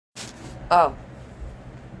Oh.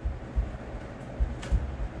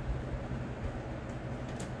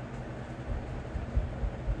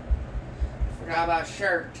 Forgot about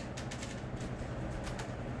shirt.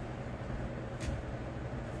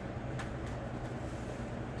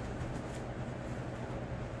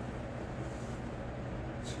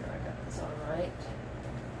 Sure I got this on right.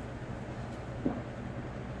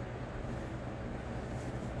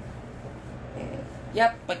 And,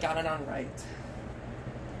 yep, I got it on right.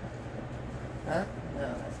 Huh? No,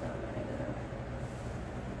 that's not right.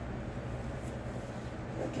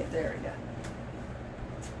 Okay, there we go.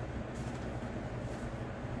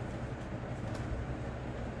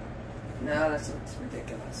 No, that's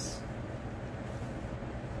ridiculous.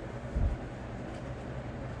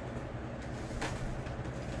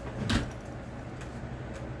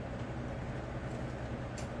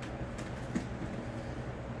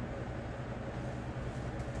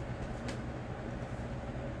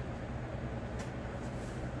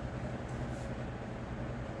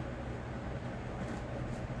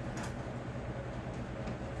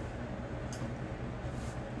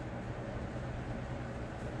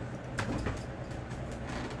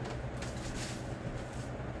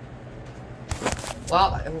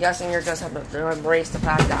 Well, I'm guessing you're just having to embrace the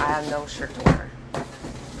fact that I have no shirt to wear.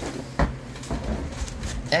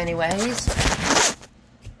 Anyways,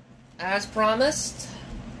 as promised,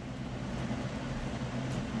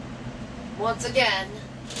 once again,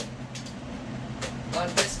 on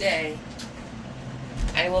this day,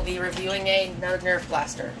 I will be reviewing another Nerf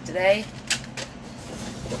blaster. Today,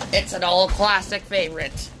 it's an old classic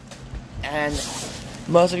favorite. And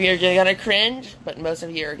most of you are gonna cringe, but most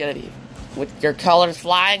of you are gonna be with your colors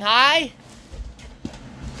flying high.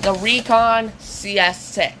 The Recon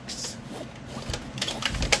CS6.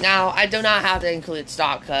 Now, I do not have to include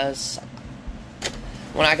stock because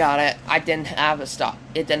when I got it, I didn't have a stock.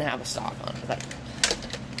 It didn't have a stock on it. But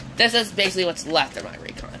this is basically what's left of my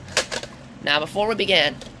Recon. Now, before we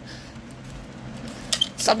begin,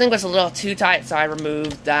 something was a little too tight, so I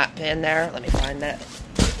removed that pin there. Let me find that.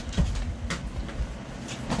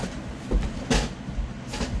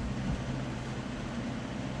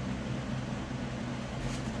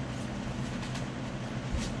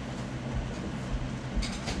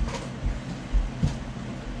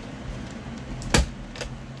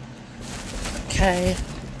 Okay.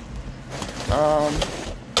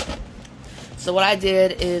 So what I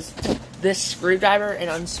did is took this screwdriver and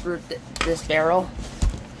unscrewed this barrel,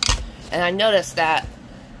 and I noticed that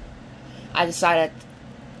I decided,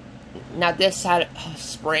 now this had a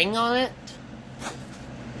spring on it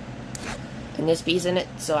and this piece in it,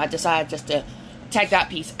 so I decided just to take that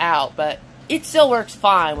piece out, but it still works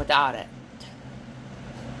fine without it.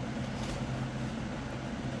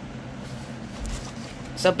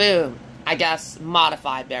 So boom, I guess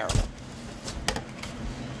modified barrel.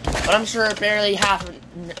 But I'm sure barely half of,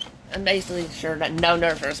 I'm basically sure that no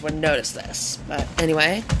Nerfers would notice this. But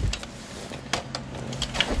anyway,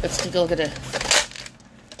 let's take a look at the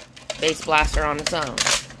base blaster on its own.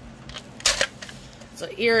 So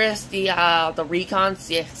here is the Recon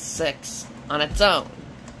CS6 on its own.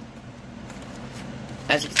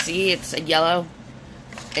 As you can see, it's a yellow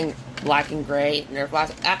and black and gray Nerf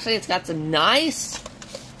blaster. Actually, it's got some nice.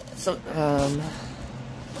 So,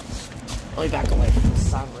 let me back away from the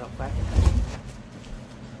sun real quick.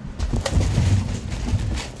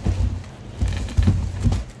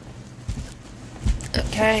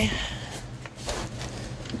 Okay.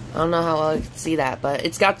 I don't know how well you can see that, but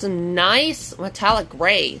it's got some nice metallic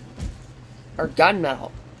gray or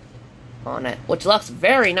gunmetal on it, which looks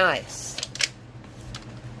very nice,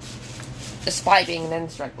 despite being an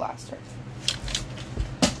N-strike blaster.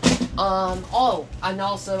 Oh, and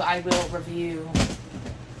also I will review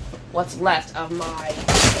what's left of my,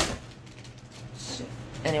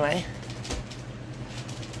 anyway,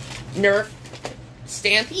 Nerf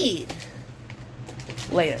Stampede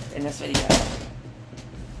later in this video.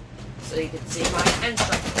 So you can see my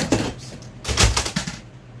N-strike pictures.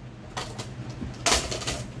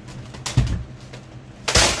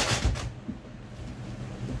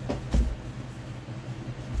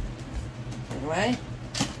 Anyway.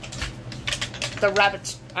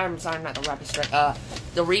 I'm sorry, not the Rapid Strike.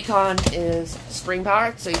 The Recon is spring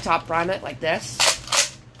powered, so you top prime it like this.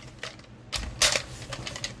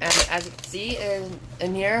 And as you can see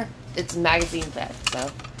in here, it's magazine fed, so.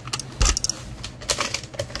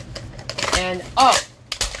 And,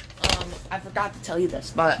 I forgot to tell you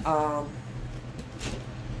this, but,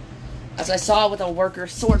 as I saw with a worker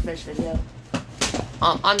swordfish video,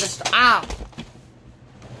 on the,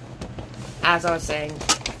 as I was saying,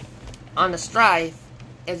 on the Strife,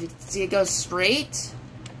 as you can see, it goes straight,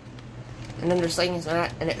 And then there's things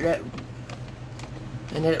that, and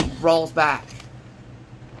it rolls back.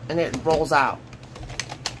 And it rolls out.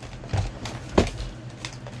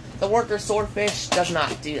 The worker swordfish does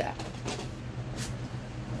not do that.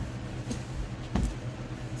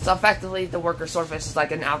 So effectively, the worker swordfish is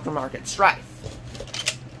like an aftermarket Strife.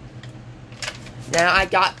 Now, I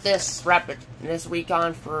got this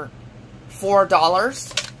Recon for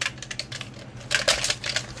 $4.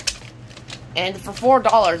 And for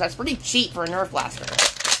 $4, that's pretty cheap for a Nerf blaster.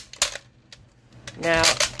 Now,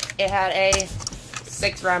 it had a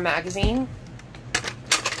 6-round magazine.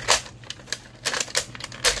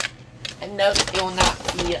 And note, it will not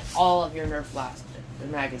feed all of your Nerf blaster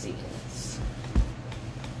magazines.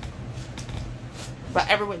 But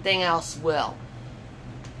everything else will.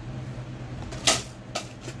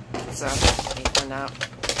 So,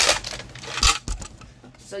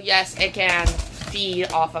 so yes, it can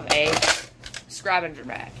feed off of a scavenger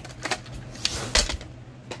bag.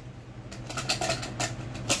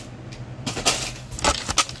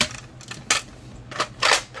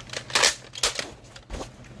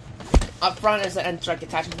 Up front is an strike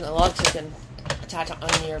attachment to the lug, so you can attach it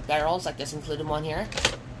on your barrels, like this included one here.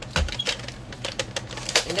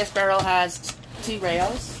 And this barrel has 2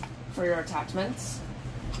 rails for your attachments.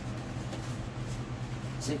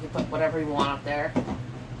 So you can put whatever you want up there.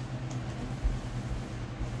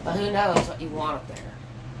 But who knows what you want up there.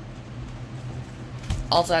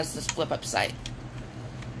 Also has this flip-up sight.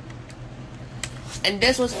 And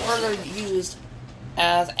this was further used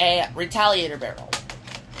as a retaliator barrel.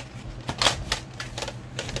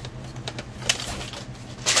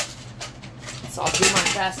 So I'll do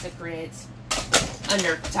my best to create a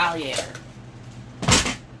Nerf retaliator.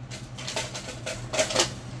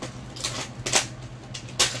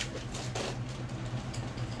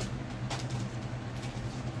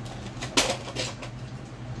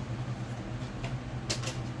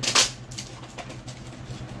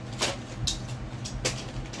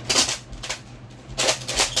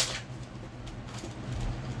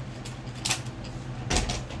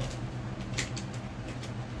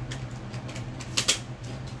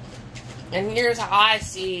 And here's how I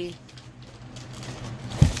see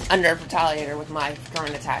a Nerf retaliator with my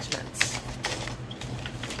current attachments.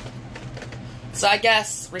 So I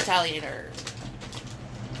guess retaliator.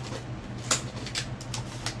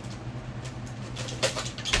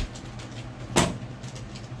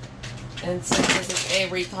 And since this is a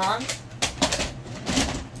recon,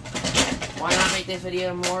 why not make this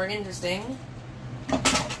video more interesting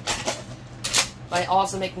by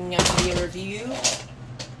also making a video review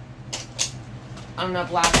on a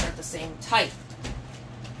blaster at the same type.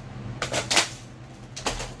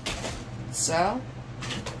 So,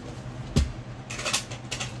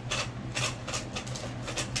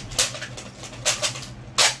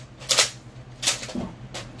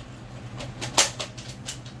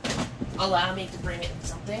 allow me to bring in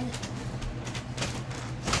something.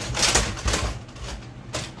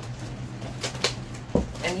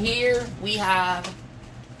 And here we have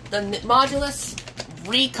the Modulus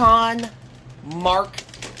Recon Mark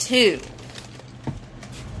II.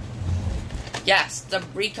 Yes, the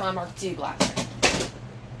Recon Mark II blaster.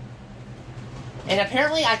 And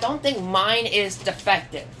apparently, I don't think mine is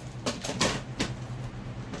defective.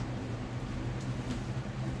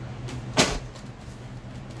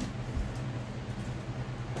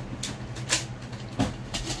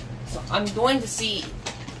 So I'm going to see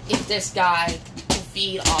if this guy can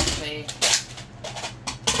feed off a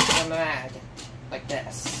mag like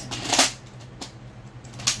this.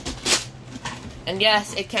 And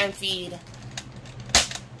yes, it can feed.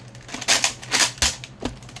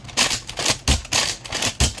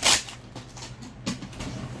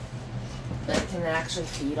 But it can actually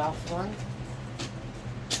feed off one.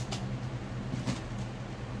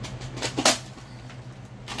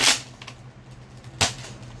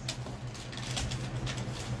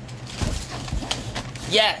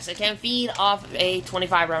 Yes, it can feed off a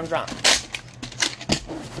 25-round drum.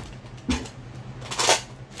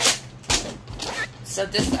 So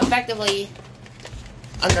this is effectively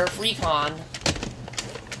a Nerf Recon,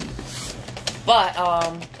 but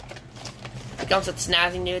it comes with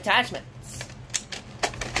snazzy new attachments.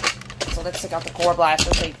 So let's take out the core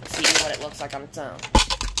blaster so you can see what it looks like on its own.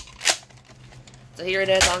 So here it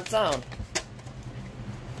is on its own.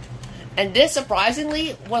 And this,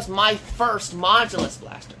 surprisingly, was my first Modulus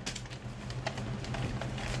blaster.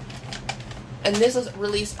 And this was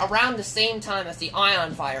released around the same time as the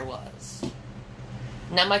Ion Fire was.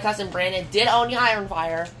 Now, my cousin Brandon did own the Iron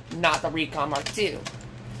Fire, not the Recon Mark II.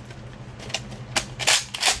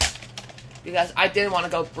 Because I didn't want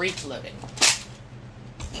to go breech loading.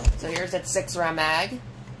 So here's that 6-round mag.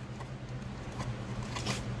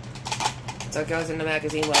 So it goes in the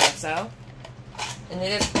magazine like so. And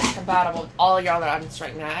it is compatible with all your other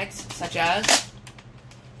on-strike mags, such as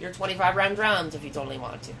your 25-round drums if you totally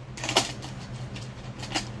want to.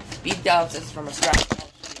 Beef Doves, this is from a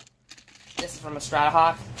This is from a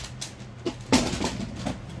Stratahawk.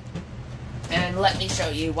 And let me show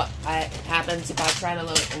you what happens if I try to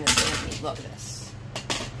load it in the Stampede. Look at this.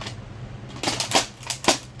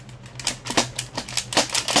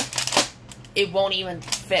 It won't even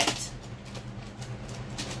fit.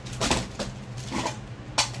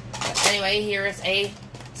 Anyway, here is a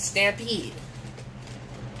Stampede.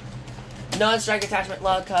 No strike attachment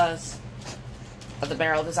lug because of the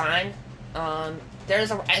barrel design.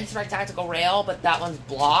 There's an N-Strike tactical rail, but that one's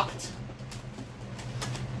blocked.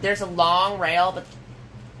 There's a long rail, but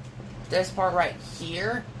this part right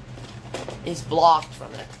here is blocked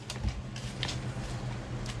from it.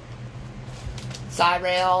 Side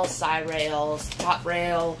rails, top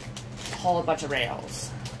rail, a whole bunch of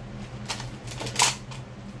rails.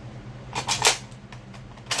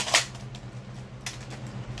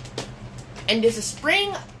 And there's a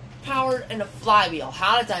spring powered and a flywheel.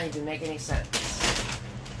 How does that even make any sense?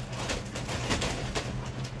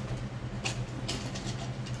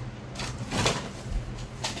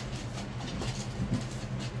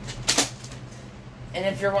 And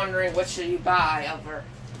if you're wondering what should you buy over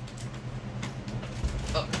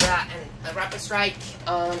that and a Rapid Strike,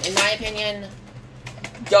 in my opinion,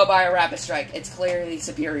 go buy a Rapid Strike. It's clearly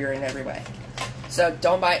superior in every way. So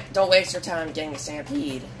don't waste your time getting a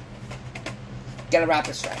Stampede. Get a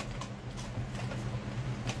Rapid Strike.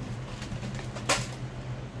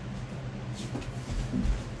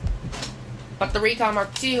 But the Recon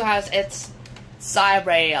Mark II has its side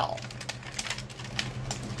rail.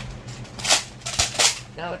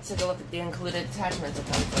 Now let's take a look at the included attachments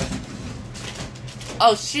that come with.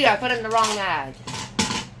 Oh shoot, I put it in the wrong mag.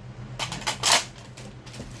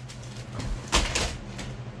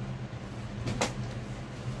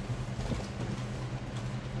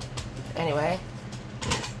 Anyway.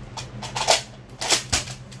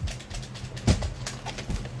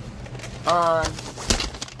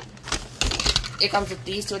 It comes with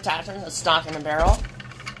these two attachments, a stock and a barrel.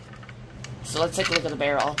 So let's take a look at the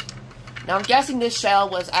barrel. Now I'm guessing this shell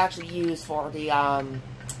was actually used for the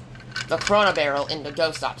Corona barrel in the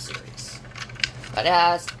Ghost Stop series. But it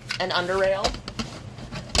has an under rail.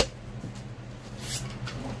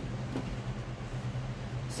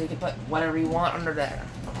 So you can put whatever you want under there.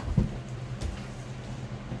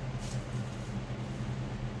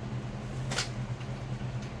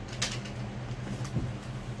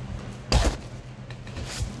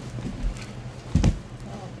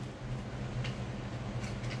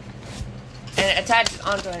 And it attaches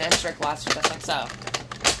onto an N-Strike blaster just like so.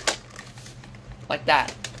 Like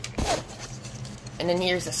that. And then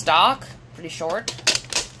here's the stock, pretty short.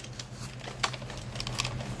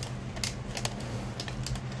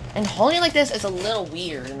 And holding it like this is a little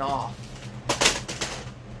weird and off.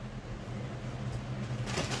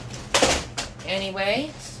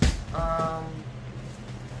 Anyways,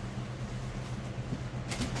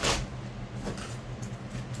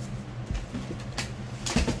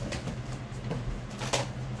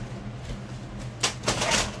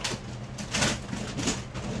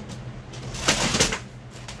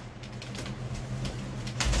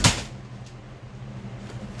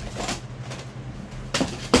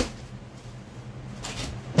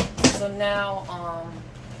 so now,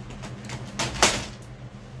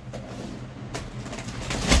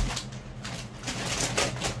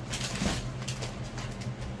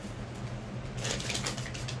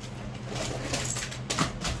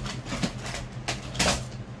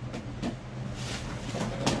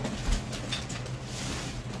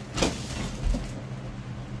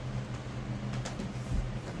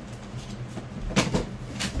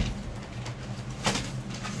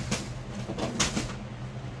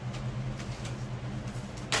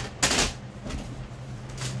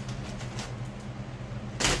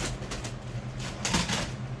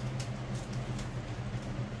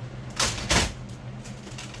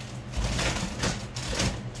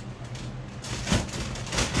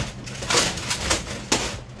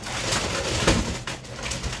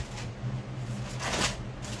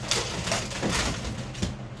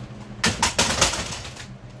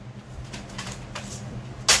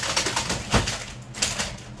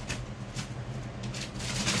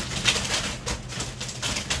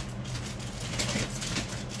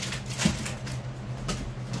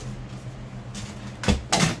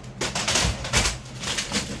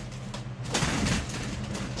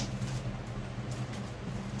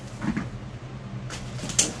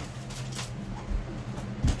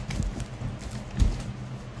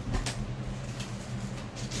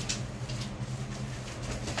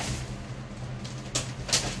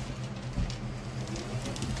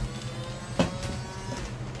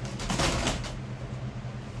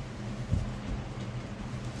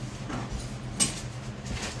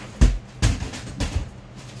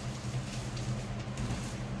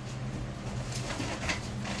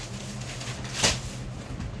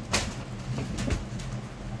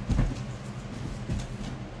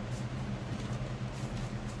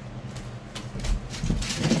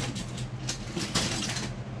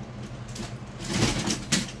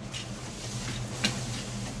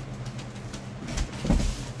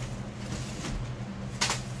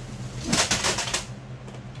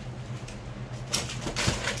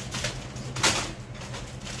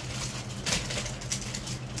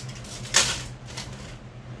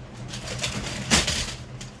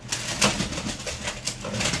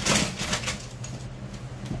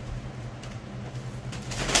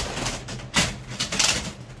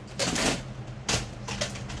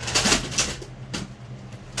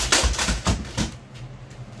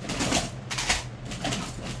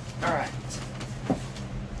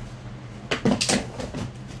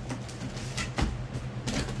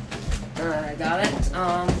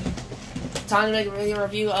 Time to make a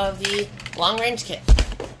review of the long-range kit.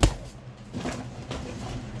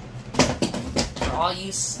 For all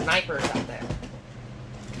you snipers out there.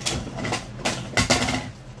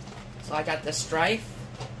 So I got the Strife.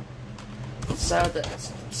 So the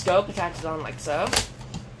scope attaches on like so.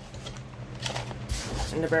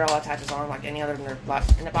 And the barrel attaches on like any other Nerf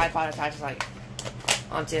blaster. And the bipod attaches like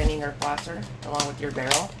onto any Nerf blaster along with your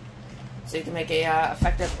barrel. So you can make a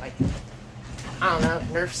effective, like, I don't know,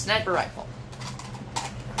 Nerf sniper rifle.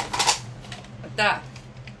 Like that.